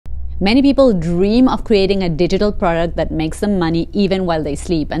Many people dream of creating a digital product that makes them money even while they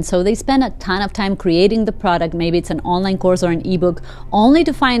sleep. And so they spend a ton of time creating the product, maybe it's an online course or an ebook, only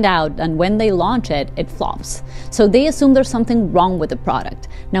to find out that when they launch it, it flops. So they assume there's something wrong with the product.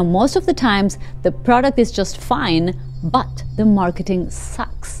 Now, most of the times, the product is just fine, but the marketing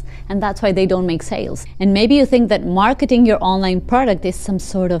sucks. And that's why they don't make sales. And maybe you think that marketing your online product is some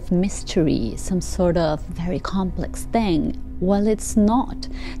sort of mystery, some sort of very complex thing. Well, it's not.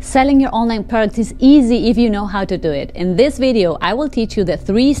 Selling your online product is easy if you know how to do it. In this video, I will teach you the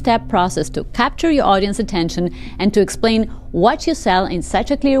 3-step process to capture your audience attention and to explain what you sell in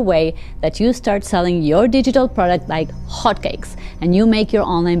such a clear way that you start selling your digital product like hotcakes and you make your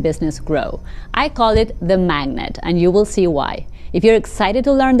online business grow. I call it the magnet, and you will see why. If you're excited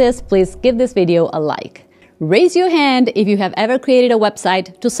to learn this, please give this video a like. Raise your hand if you have ever created a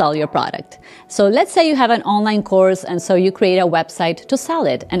website to sell your product. So let's say you have an online course and so you create a website to sell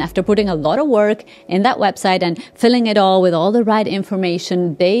it. And after putting a lot of work in that website and filling it all with all the right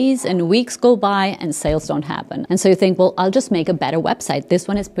information, days and weeks go by and sales don't happen. And so you think, well, I'll just make a better website. This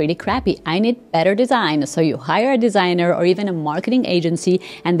one is pretty crappy. I need better design. So you hire a designer or even a marketing agency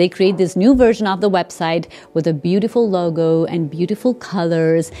and they create this new version of the website with a beautiful logo and beautiful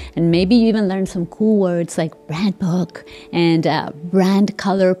colors. And maybe you even learn some cool words like brand book and brand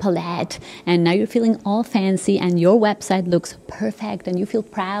color palette, and now you're feeling all fancy and your website looks perfect and you feel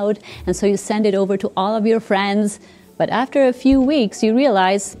proud, and so you send it over to all of your friends. But after a few weeks you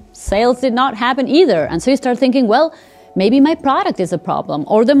realize sales did not happen either, and so you start thinking, well, maybe my product is a problem,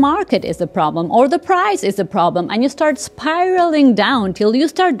 or the market is the problem, or the price is the problem, and you start spiraling down till you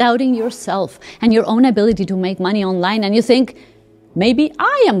start doubting yourself and your own ability to make money online, and you think, maybe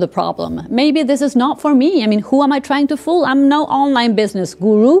I am the problem. Maybe this is not for me. I mean, who am I trying to fool? I'm no online business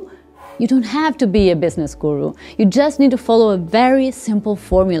guru. You don't have to be a business guru. You just need to follow a very simple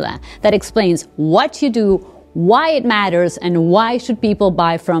formula that explains what you do, why it matters, and why should people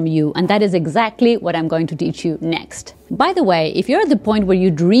buy from you. And that is exactly what I'm going to teach you next. By the way, if you're at the point where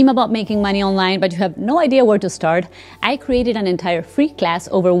you dream about making money online, but you have no idea where to start, I created an entire free class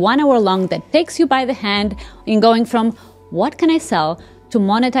over 1 hour long that takes you by the hand in going from what can I sell to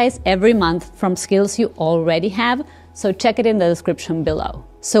monetize every month from skills you already have. So check it in the description below.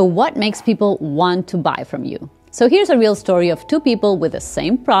 So what makes people want to buy from you? So here's a real story of 2 people with the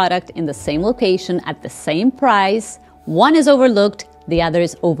same product in the same location at the same price. One is overlooked, the other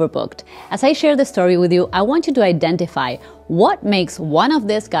is overbooked. As I share the story with you, I want you to identify what makes one of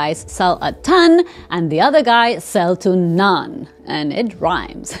these guys sell a ton and the other guy sell to none. And it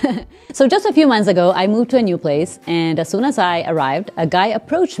rhymes. So just a few months ago, I moved to a new place, and as soon as I arrived, a guy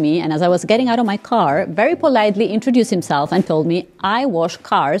approached me, and as I was getting out of my car, very politely introduced himself and told me, I wash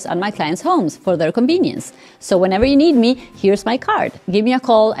cars at my clients' homes for their convenience. So whenever you need me, here's my card. Give me a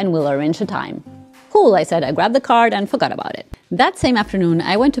call and we'll arrange a time. Cool, I said. I grabbed the card and forgot about it. That same afternoon,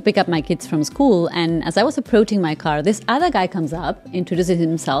 I went to pick up my kids from school, and as I was approaching my car, this other guy comes up, introduces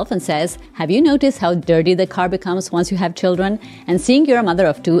himself and says, have you noticed how dirty the car becomes once you have children? And seeing you're a mother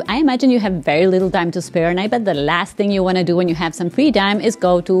of 2, I imagine you have very little time to spare, and I bet the last thing you want to do when you have some free time is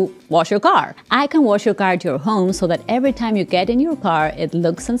go to wash your car. I can wash your car at your home so that every time you get in your car, it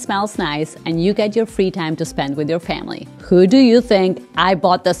looks and smells nice, and you get your free time to spend with your family. Who do you think I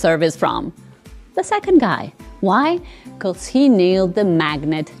bought the service from? The second guy. Why? Because he nailed the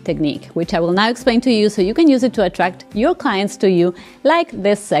magnet technique, which I will now explain to you so you can use it to attract your clients to you like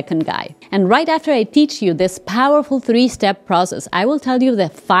this second guy. And right after I teach you this powerful 3-step process, I will tell you the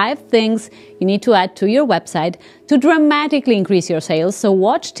 5 things you need to add to your website to dramatically increase your sales. So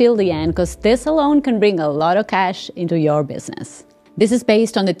watch till the end, because this alone can bring a lot of cash into your business. This is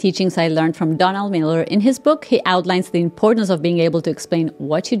based on the teachings I learned from Donald Miller. In his book, he outlines the importance of being able to explain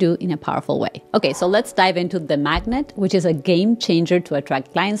what you do in a powerful way. Okay, so let's dive into the magnet, which is a game changer to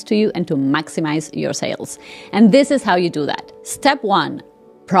attract clients to you and to maximize your sales. And this is how you do that. Step 1,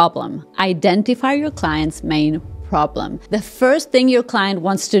 problem. Identify your client's main problem. The first thing your client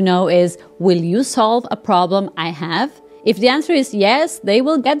wants to know is, will you solve a problem I have? If the answer is yes, they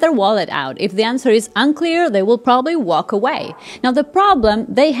will get their wallet out. If the answer is unclear, they will probably walk away. Now, the problem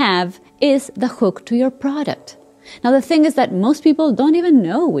they have is the hook to your product. Now, the thing is that most people don't even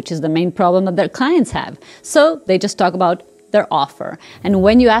know which is the main problem that their clients have. So they just talk about their offer. And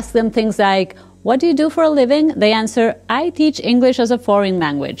when you ask them things like, what do you do for a living? They answer, I teach English as a foreign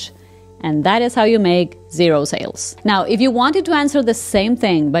language. And that is how you make 0 sales. Now, if you wanted to answer the same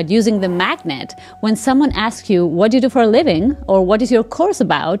thing, but using the magnet, when someone asks you, what do you do for a living? Or what is your course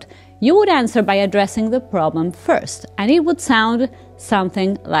about? You would answer by addressing the problem first. And it would sound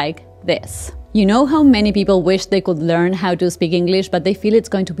something like this. You know how many people wish they could learn how to speak English, but they feel it's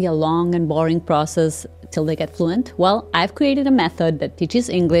going to be a long and boring process till they get fluent? Well, I've created a method that teaches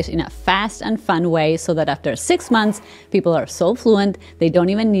English in a fast and fun way so that after 6 months, people are so fluent, they don't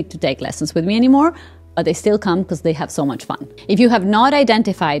even need to take lessons with me anymore, but they still come because they have so much fun. If you have not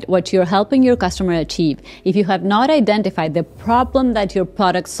identified what you're helping your customer achieve, if you have not identified the problem that your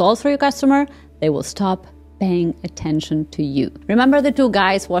product solves for your customer, they will stop paying attention to you. Remember the 2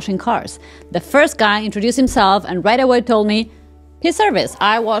 guys washing cars? The first guy introduced himself and right away told me, his service,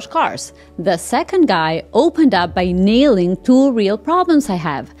 I wash cars. The second guy opened up by nailing 2 real problems I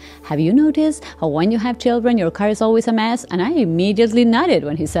have. Have you noticed how when you have children, your car is always a mess? And I immediately nodded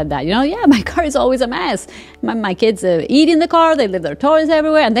when he said that. Yeah, my car is always a mess. My kids eat in the car, they leave their toys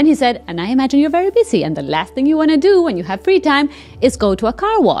everywhere. And then he said, and I imagine you're very busy. And the last thing you want to do when you have free time is go to a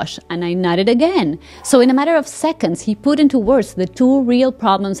car wash. And I nodded again. So in a matter of seconds, he put into words the 2 real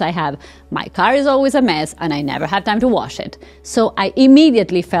problems I have. My car is always a mess and I never have time to wash it. So I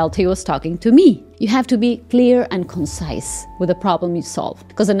immediately felt he was talking to me. You have to be clear and concise with the problem you solve.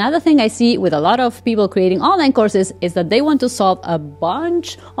 Because another thing I see with a lot of people creating online courses is that they want to solve a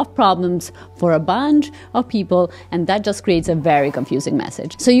bunch of problems for a bunch of people, and that just creates a very confusing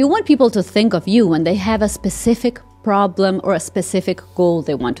message. So you want people to think of you when they have a specific problem or a specific goal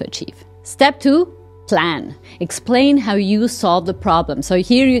they want to achieve. Step 2. Plan. Explain how you solve the problem. So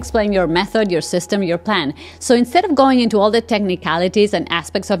here you explain your method, your system, your plan. So instead of going into all the technicalities and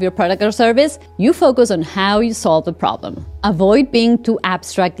aspects of your product or service, you focus on how you solve the problem. Avoid being too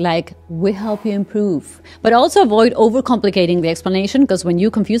abstract like, we help you improve. But also avoid overcomplicating the explanation, because when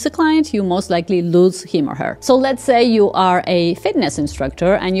you confuse a client, you most likely lose him or her. So let's say you are a fitness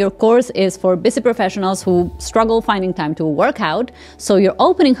instructor and your course is for busy professionals who struggle finding time to work out. So your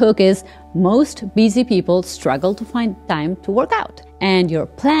opening hook is, most busy people struggle to find time to work out. And your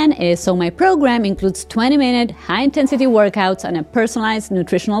plan is, so my program includes 20-minute high-intensity workouts and a personalized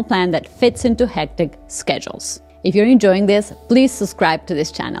nutritional plan that fits into hectic schedules. If you're enjoying this, please subscribe to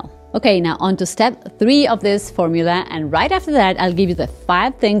this channel. Okay, now on to step 3 of this formula, and right after that, I'll give you the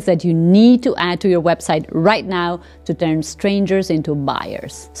 5 things that you need to add to your website right now to turn strangers into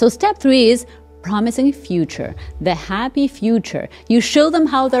buyers. So step 3 is promising a future, the happy future. You show them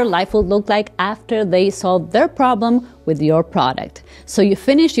how their life will look like after they solve their problem with your product. So you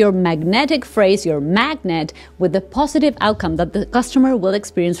finish your magnetic phrase, your magnet, with the positive outcome that the customer will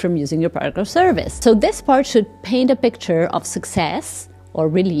experience from using your product or service. So this part should paint a picture of success or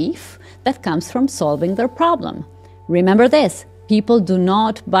relief that comes from solving their problem. Remember this, people do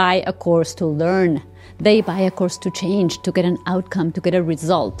not buy a course to learn. They buy a course to change, to get an outcome, to get a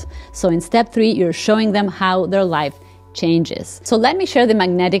result. So in step 3, you're showing them how their life changes. So let me share the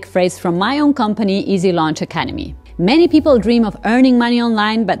magnetic phrase from my own company, Easy Launch Academy. Many people dream of earning money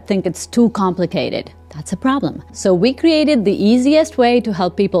online but think it's too complicated. That's a problem. So we created the easiest way to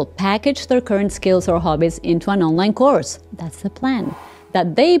help people package their current skills or hobbies into an online course. That's the plan.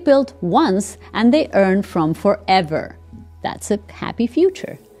 That they build once and they earn from forever. That's a happy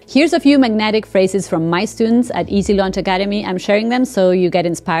future. Here's a few magnetic phrases from my students at Easy Launch Academy. I'm sharing them so you get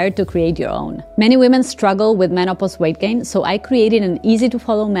inspired to create your own. Many women struggle with menopause weight gain, so I created an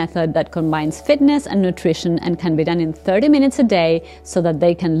easy-to-follow method that combines fitness and nutrition and can be done in 30 minutes a day so that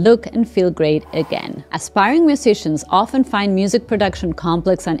they can look and feel great again. Aspiring musicians often find music production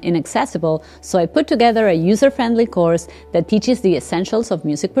complex and inaccessible, so I put together a user-friendly course that teaches the essentials of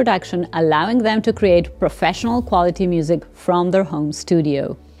music production, allowing them to create professional quality music from their home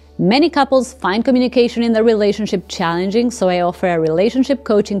studio. Many couples find communication in their relationship challenging, so I offer a relationship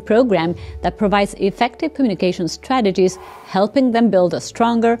coaching program that provides effective communication strategies, helping them build a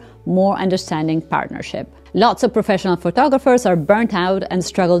stronger, more understanding partnership. Lots of professional photographers are burnt out and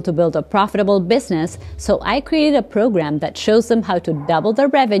struggle to build a profitable business, so I created a program that shows them how to double their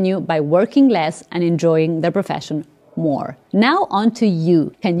revenue by working less and enjoying their profession more. Now on to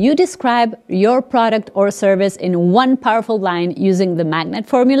you. Can you describe your product or service in one powerful line using the magnet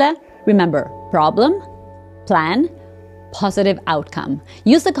formula? Remember, problem, plan, positive outcome.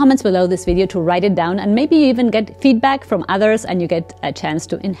 Use the comments below this video to write it down and maybe even get feedback from others and you get a chance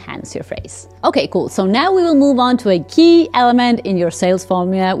to enhance your phrase. Okay, cool. So now we will move on to a key element in your sales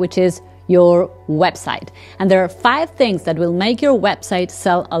formula, which is your website. And there are 5 things that will make your website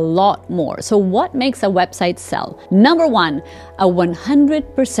sell a lot more. So what makes a website sell? Number 1, a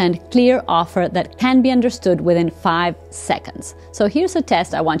 100% clear offer that can be understood within 5 seconds. So here's a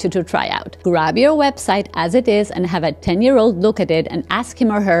test I want you to try out. Grab your website as it is and have a 10-year-old look at it and ask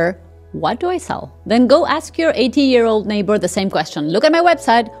him or her, what do I sell? Then go ask your 80-year-old neighbor the same question. Look at my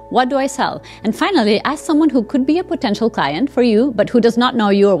website, what do I sell? And finally, ask someone who could be a potential client for you, but who does not know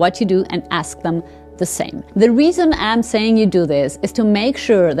you or what you do, and ask them the same. The reason I'm saying you do this is to make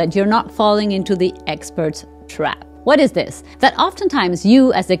sure that you're not falling into the expert's trap. What is this? That oftentimes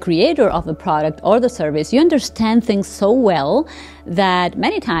you, as the creator of the product or the service, you understand things so well that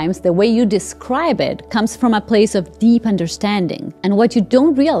many times the way you describe it comes from a place of deep understanding. And what you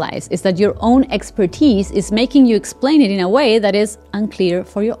don't realize is that your own expertise is making you explain it in a way that is unclear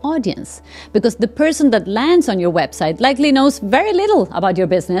for your audience. Because the person that lands on your website likely knows very little about your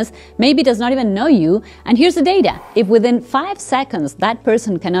business, maybe does not even know you. And here's the data. If within 5 seconds that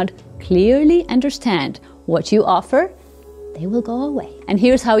person cannot clearly understand what you offer, they will go away. And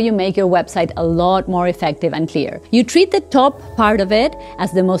here's how you make your website a lot more effective and clear. You treat the top part of it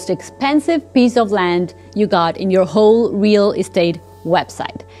as the most expensive piece of land you got in your whole real estate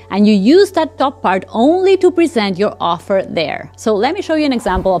website. And you use that top part only to present your offer there. So let me show you an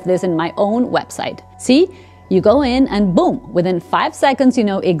example of this in my own website. See? You go in and boom, within 5 seconds you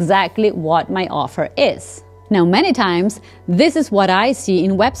know exactly what my offer is. Now, many times, this is what I see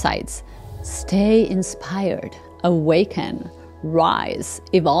in websites. Stay inspired, awaken, rise,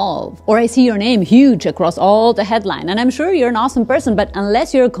 evolve. Or I see your name huge across all the headline. And I'm sure you're an awesome person, but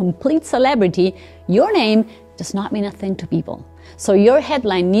unless you're a complete celebrity, your name does not mean a thing to people. So your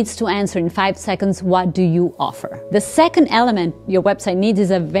headline needs to answer in 5 seconds, what do you offer? The second element your website needs is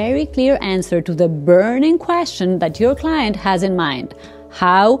a very clear answer to the burning question that your client has in mind.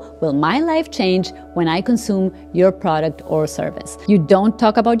 How will my life change when I consume your product or service? You don't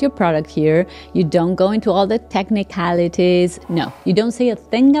talk about your product here. You don't go into all the technicalities. No, you don't say a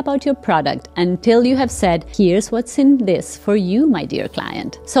thing about your product until you have said, here's what's in this for you, my dear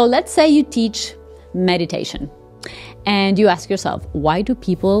client. So let's say you teach meditation and you ask yourself, why do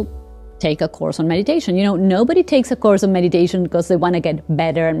people take a course on meditation? You know, nobody takes a course on meditation because they want to get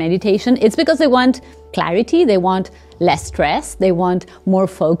better at meditation. It's because they want clarity, they want less stress, they want more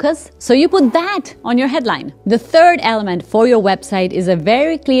focus. So you put that on your headline. The third element for your website is a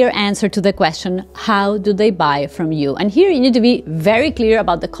very clear answer to the question, how do they buy from you? And here you need to be very clear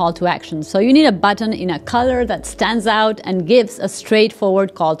about the call to action. So you need a button in a color that stands out and gives a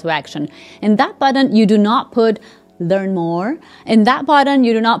straightforward call to action. In that button, you do not put learn more. In that button,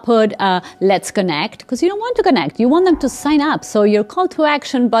 you do not put let's connect, because you don't want to connect. You want them to sign up. So your call to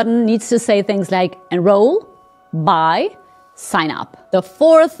action button needs to say things like enroll, buy, sign up. The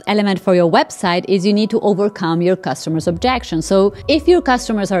fourth element for your website is you need to overcome your customers' objections. So if your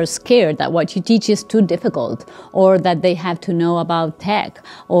customers are scared that what you teach is too difficult, or that they have to know about tech,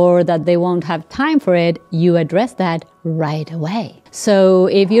 or that they won't have time for it, you address that right away. So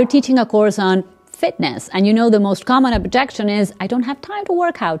if you're teaching a course on fitness, and you know the most common objection is, I don't have time to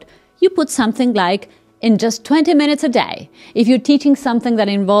work out, you put something like, in just 20 minutes a day. If you're teaching something that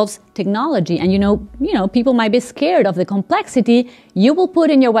involves technology, and you know people might be scared of the complexity, you will put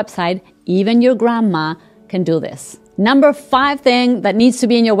in your website, even your grandma can do this. Number 5 thing that needs to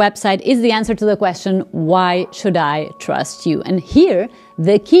be in your website is the answer to the question, why should I trust you? And here,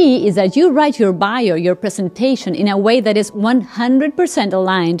 the key is that you write your bio, your presentation, in a way that is 100%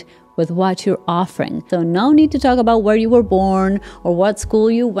 aligned with what you're offering. So no need to talk about where you were born or what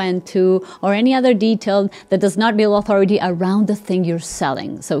school you went to or any other detail that does not build authority around the thing you're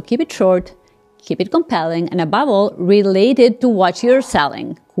selling. So keep it short, keep it compelling, and above all, related to what you're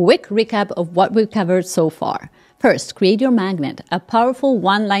selling. Quick recap of what we've covered so far. First, create your magnet, a powerful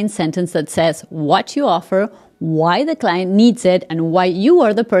one-line sentence that says what you offer, why the client needs it, and why you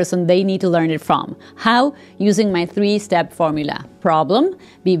are the person they need to learn it from. How? Using my 3-step formula. Problem,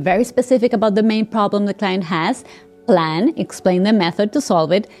 be very specific about the main problem the client has. Plan, explain the method to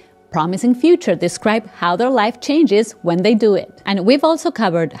solve it. Promising future, describe how their life changes when they do it. And we've also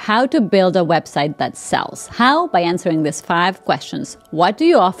covered how to build a website that sells. How? By answering these 5 questions. What do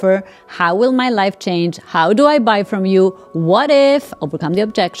you offer? How will my life change? How do I buy from you? What if? Overcome the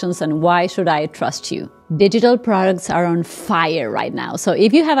objections, and why should I trust you? Digital products are on fire right now. So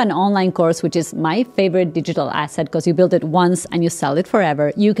if you have an online course, which is my favorite digital asset because you build it once and you sell it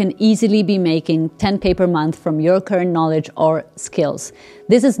forever, you can easily be making 10K per month from your current knowledge or skills.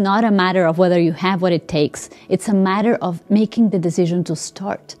 This is not a matter of whether you have what it takes. It's a matter of making the decision to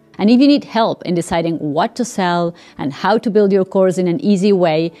start. And if you need help in deciding what to sell and how to build your course in an easy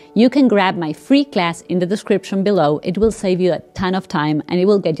way, you can grab my free class in the description below. It will save you a ton of time and it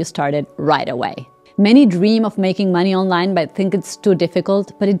will get you started right away. Many dream of making money online but think it's too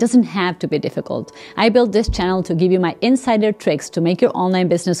difficult, but it doesn't have to be difficult. I built this channel to give you my insider tricks to make your online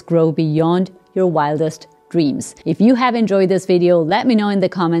business grow beyond your wildest dreams. If you have enjoyed this video, let me know in the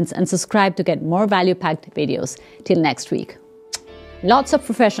comments and subscribe to get more value-packed videos. Till next week. Lots of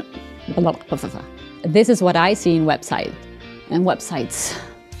professional... This is what I see in websites.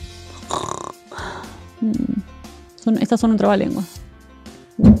 Estas son un trabalengua.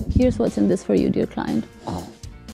 Here's what's in this for you, dear client.